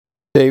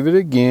David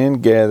again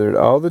gathered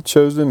all the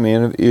chosen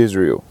men of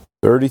Israel,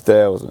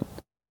 30,000.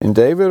 And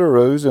David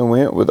arose and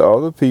went with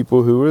all the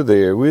people who were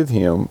there with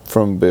him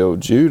from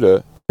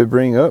Baal-Judah to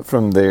bring up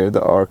from there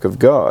the ark of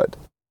God,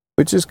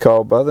 which is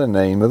called by the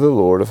name of the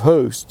Lord of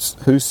hosts,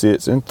 who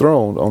sits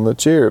enthroned on the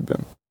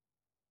cherubim.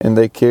 And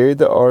they carried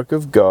the ark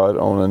of God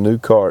on a new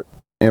cart,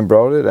 and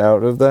brought it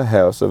out of the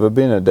house of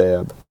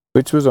Abinadab,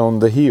 which was on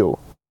the hill.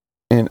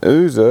 And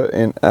Uzzah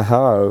and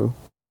Ahio,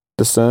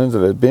 the sons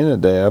of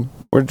Abinadab,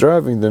 were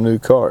driving the new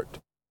cart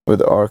with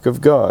the ark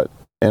of God,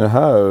 and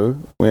Ahio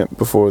went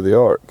before the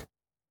ark.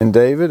 And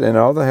David and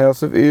all the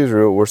house of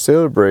Israel were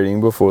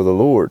celebrating before the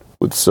Lord,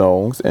 with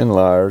songs and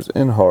lyres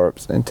and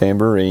harps and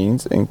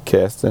tambourines and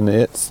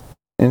castanets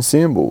and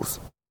cymbals.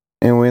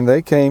 And when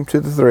they came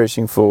to the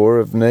threshing floor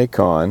of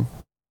Nacon,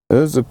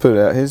 Uzzah put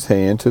out his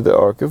hand to the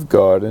ark of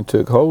God and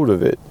took hold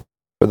of it,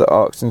 for the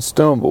oxen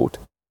stumbled.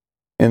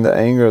 And the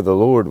anger of the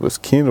Lord was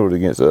kindled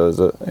against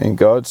Uzzah, and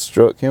God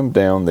struck him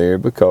down there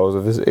because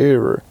of his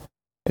error.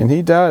 And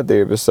he died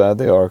there beside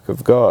the ark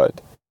of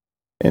God.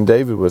 And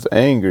David was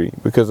angry,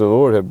 because the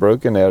Lord had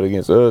broken out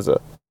against Uzzah.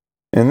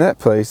 And that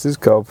place is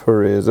called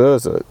Perez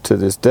Uzzah to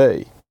this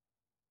day.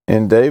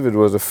 And David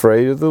was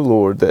afraid of the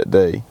Lord that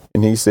day,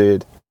 and he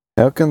said,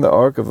 How can the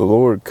ark of the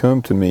Lord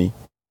come to me?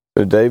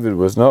 So David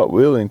was not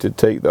willing to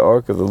take the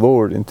ark of the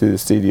Lord into the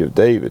city of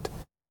David.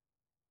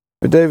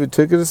 But David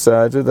took it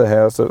aside to the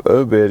house of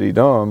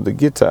Obed-Edom the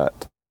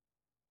Gittite.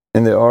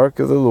 And the ark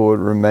of the Lord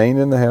remained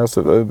in the house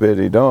of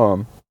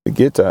Obed-Edom the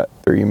Gittite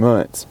 3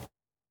 months.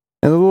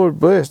 And the Lord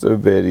blessed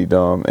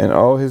Obed-Edom and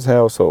all his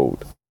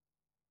household.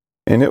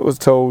 And it was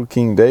told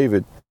King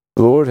David,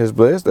 The Lord has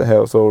blessed the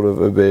household of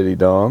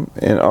Obed-Edom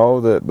and all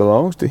that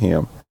belongs to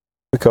him,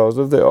 because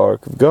of the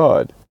ark of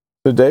God.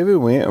 So David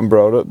went and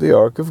brought up the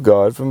ark of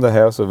God from the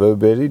house of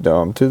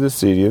Obed-Edom to the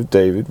city of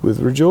David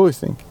with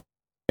rejoicing.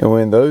 And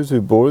when those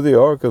who bore the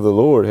ark of the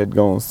Lord had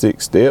gone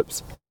 6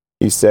 steps,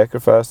 he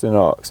sacrificed an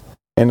ox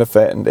and a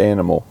fattened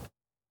animal.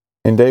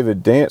 And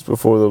David danced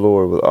before the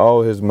Lord with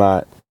all his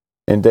might,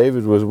 and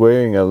David was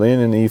wearing a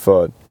linen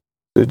ephod.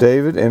 So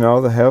David and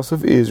all the house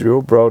of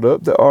Israel brought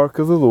up the ark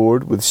of the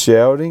Lord with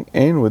shouting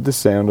and with the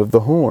sound of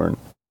the horn.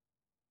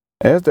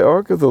 As the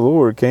ark of the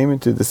Lord came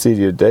into the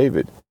city of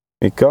David,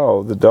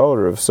 Michal, the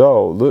daughter of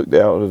Saul, looked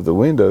out of the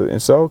window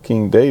and saw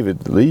King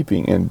David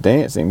leaping and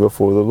dancing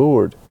before the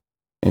Lord,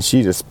 and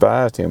she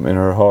despised him in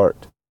her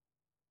heart.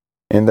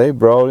 And they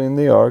brought in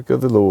the ark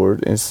of the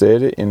Lord and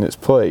set it in its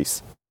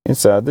place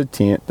inside the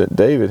tent that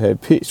David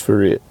had pitched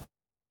for it.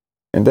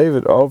 And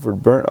David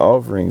offered burnt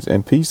offerings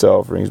and peace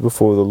offerings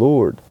before the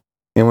Lord.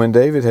 And when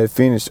David had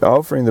finished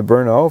offering the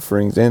burnt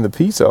offerings and the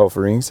peace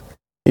offerings,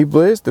 he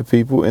blessed the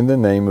people in the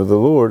name of the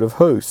Lord of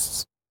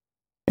hosts,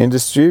 and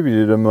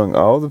distributed among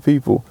all the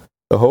people,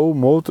 the whole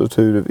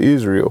multitude of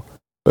Israel,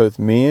 both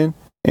men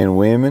and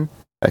women,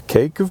 a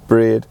cake of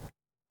bread,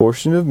 a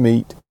portion of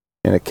meat,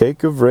 and a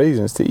cake of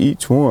raisins to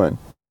each one.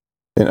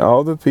 Then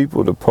all the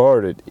people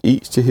departed,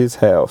 each to his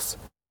house.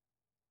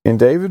 And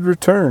David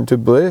returned to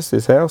bless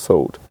his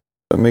household.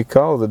 But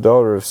Michal, the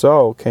daughter of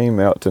Saul, came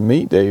out to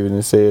meet David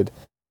and said,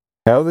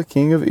 How the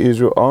king of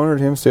Israel honored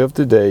himself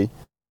today,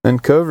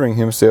 uncovering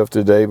himself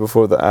today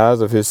before the eyes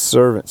of his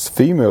servants,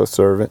 female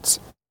servants,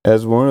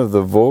 as one of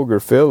the vulgar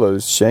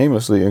fellows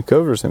shamelessly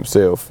uncovers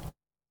himself.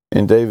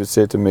 And David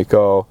said to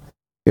Michal,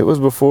 It was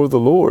before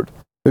the Lord,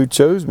 who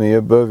chose me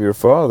above your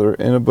father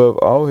and above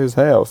all his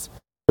house,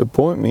 to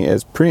appoint me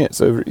as prince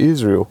over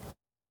Israel,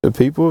 the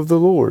people of the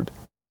Lord.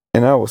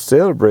 And I will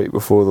celebrate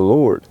before the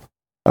Lord.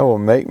 I will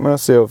make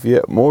myself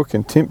yet more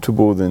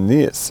contemptible than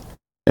this,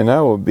 and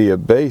I will be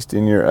abased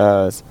in your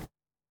eyes.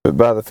 But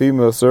by the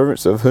female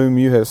servants of whom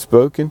you have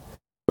spoken,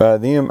 by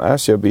them I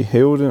shall be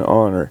held in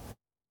honor.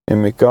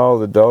 And Michal,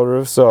 the daughter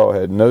of Saul,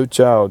 had no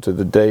child to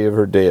the day of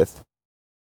her death.